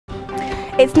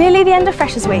It's nearly the end of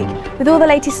Freshers Week. With all the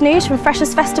latest news from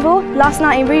Freshers Festival, last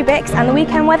night in Rubik's and the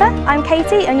weekend weather, I'm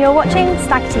Katy and you're watching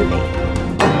StagTV.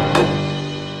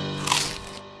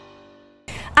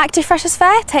 Active Freshers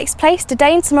Fair takes place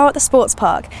today and tomorrow at the Sports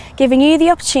Park, giving you the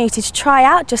opportunity to try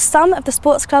out just some of the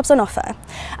sports clubs on offer.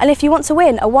 And if you want to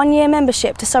win a one-year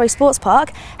membership to Surrey Sports Park,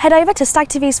 head over to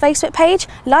StagTV's Facebook page,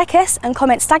 like us and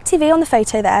comment StagTV on the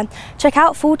photo there. Check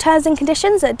out full terms and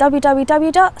conditions at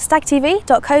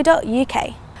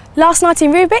www.stagtv.co.uk. Last night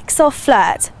in Rubik's saw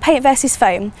Flirt, Paint vs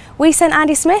Foam. We sent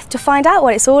Andy Smith to find out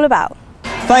what it's all about.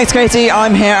 Thanks Katy,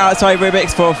 I'm here outside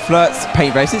Rubik's for Flirt's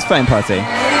Paint vs Foam party.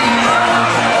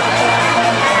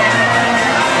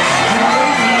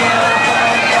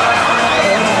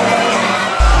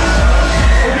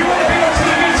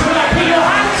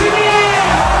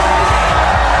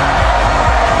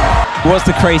 What's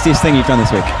the craziest thing you've done this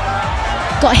week?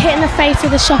 Got hit in the face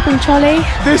with a shopping trolley.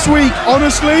 This week,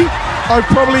 honestly, I've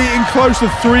probably eaten close to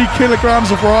 3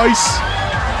 kilograms of rice.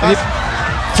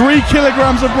 3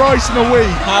 kilograms of rice in a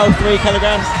week. How 3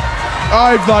 kilograms?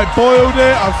 I've boiled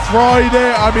it, I've fried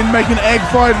it, I've been making egg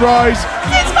fried rice.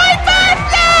 It's my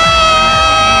birthday!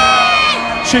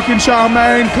 Chicken chow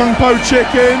mein, kung po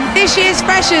chicken. This year's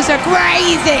freshers are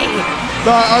crazy.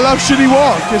 I love Shitty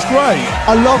Walk, it's great.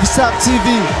 I love StagTV.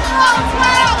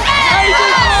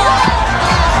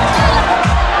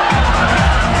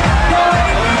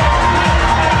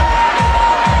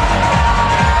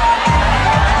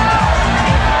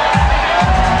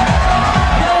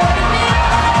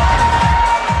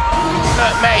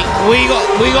 Mate, we got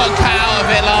cut out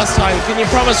of it last time. Can you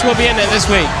promise we'll be in it this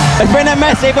week? It's been a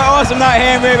messy but awesome night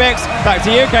here in Rubik's. Back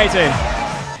to you, Katy.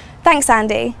 Thanks,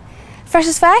 Andy.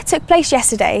 Freshers Fair took place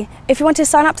yesterday. If you want to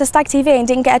sign up to StagTV and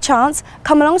didn't get a chance,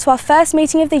 come along to our first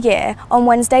meeting of the year on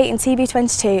Wednesday in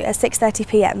TB22 at 6:30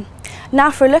 p.m.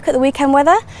 Now for a look at the weekend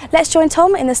weather, let's join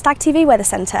Tom in the StagTV Weather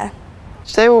Centre.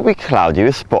 Today will be cloudy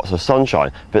with spots of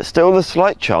sunshine, but still the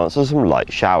slight chance of some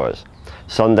light showers.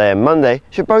 Sunday and Monday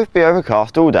should both be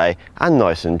overcast all day and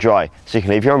nice and dry, so you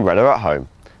can leave your umbrella at home.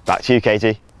 Back to you,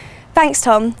 Katy. Thanks,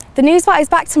 Tom. The Newsbite is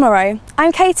back tomorrow.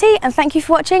 I'm Katy and thank you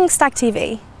for watching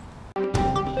StagTV.